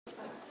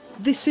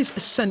This is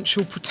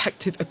essential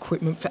protective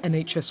equipment for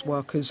NHS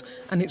workers,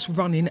 and it's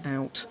running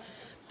out.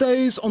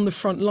 Those on the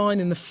front line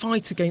in the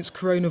fight against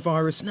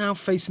coronavirus now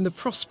facing the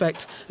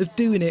prospect of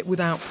doing it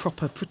without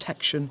proper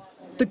protection.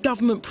 The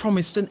government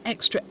promised an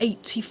extra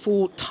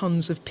 84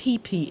 tonnes of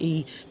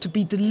PPE to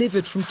be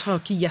delivered from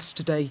Turkey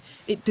yesterday.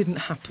 It didn't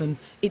happen.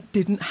 It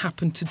didn't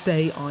happen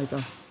today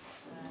either.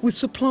 With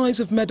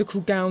supplies of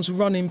medical gowns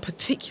running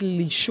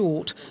particularly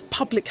short,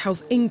 Public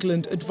Health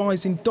England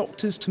advising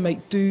doctors to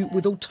make do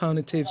with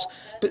alternatives.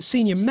 But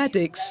senior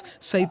medics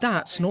say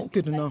that's not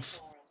good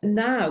enough.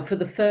 Now, for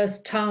the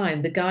first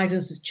time, the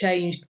guidance has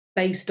changed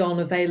based on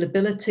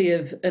availability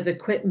of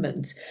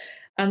equipment.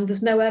 And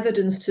there's no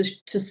evidence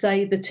to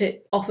say that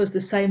it offers the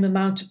same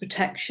amount of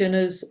protection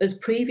as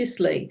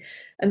previously.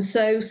 And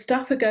so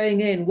staff are going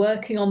in,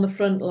 working on the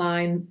front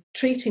line,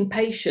 treating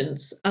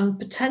patients and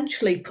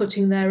potentially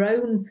putting their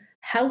own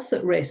health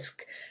at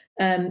risk,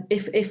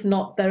 if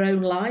not their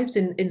own lives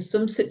in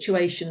some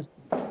situations.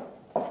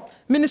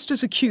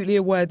 Ministers acutely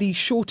aware these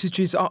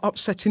shortages are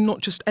upsetting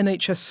not just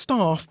NHS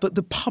staff, but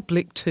the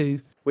public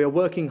too. We are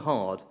working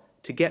hard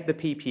to get the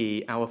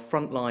PPE our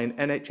frontline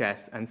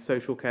NHS and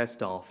social care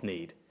staff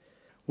need.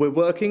 We're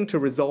working to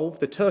resolve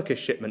the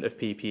Turkish shipment of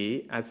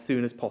PPE as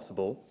soon as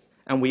possible,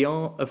 and we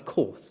are, of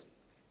course,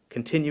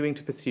 continuing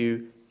to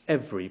pursue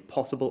every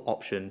possible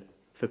option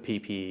for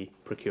PPE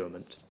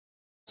procurement.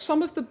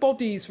 Some of the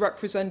bodies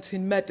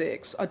representing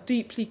medics are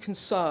deeply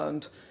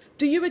concerned.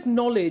 Do you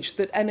acknowledge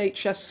that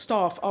NHS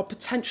staff are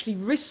potentially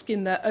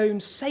risking their own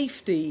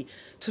safety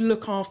to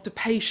look after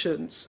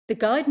patients? The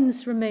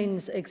guidance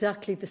remains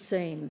exactly the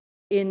same.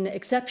 In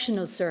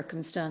exceptional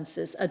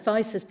circumstances,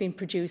 advice has been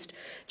produced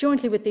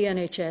jointly with the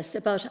NHS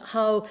about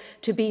how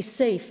to be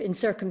safe in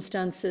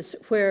circumstances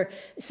where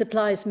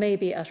supplies may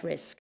be at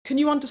risk. Can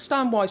you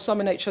understand why some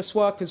NHS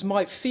workers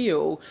might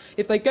feel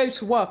if they go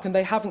to work and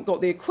they haven't got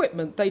the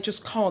equipment, they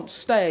just can't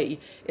stay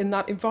in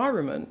that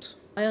environment?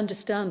 I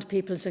understand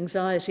people's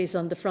anxieties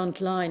on the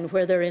front line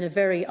where they're in a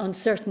very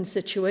uncertain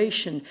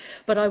situation,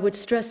 but I would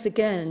stress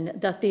again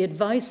that the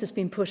advice has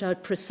been put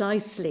out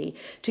precisely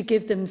to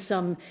give them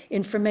some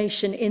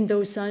information in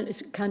those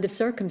kind of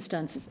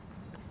circumstances.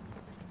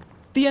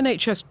 The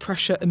NHS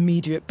pressure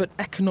immediate, but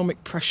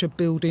economic pressure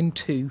building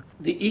too.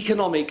 The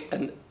economic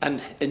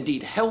and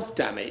indeed health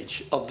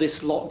damage of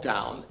this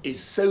lockdown is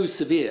so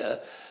severe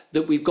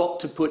that we've got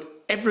to put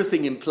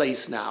everything in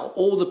place now,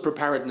 all the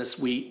preparedness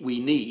we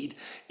need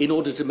in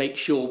order to make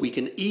sure we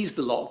can ease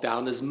the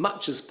lockdown as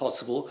much as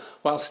possible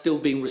while still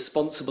being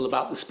responsible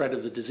about the spread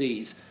of the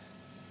disease.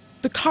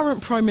 The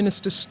current Prime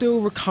Minister still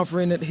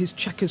recovering at his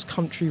Chequers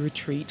country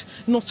retreat,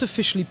 not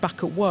officially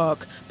back at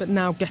work, but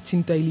now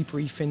getting daily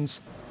briefings.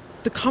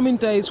 The coming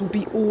days will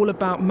be all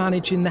about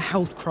managing the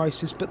health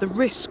crisis, but the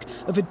risk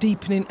of a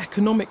deepening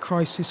economic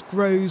crisis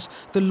grows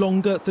the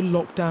longer the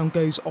lockdown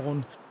goes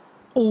on.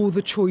 All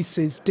the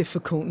choices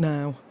difficult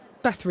now.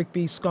 Beth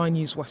Rigby, Sky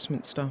News,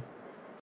 Westminster.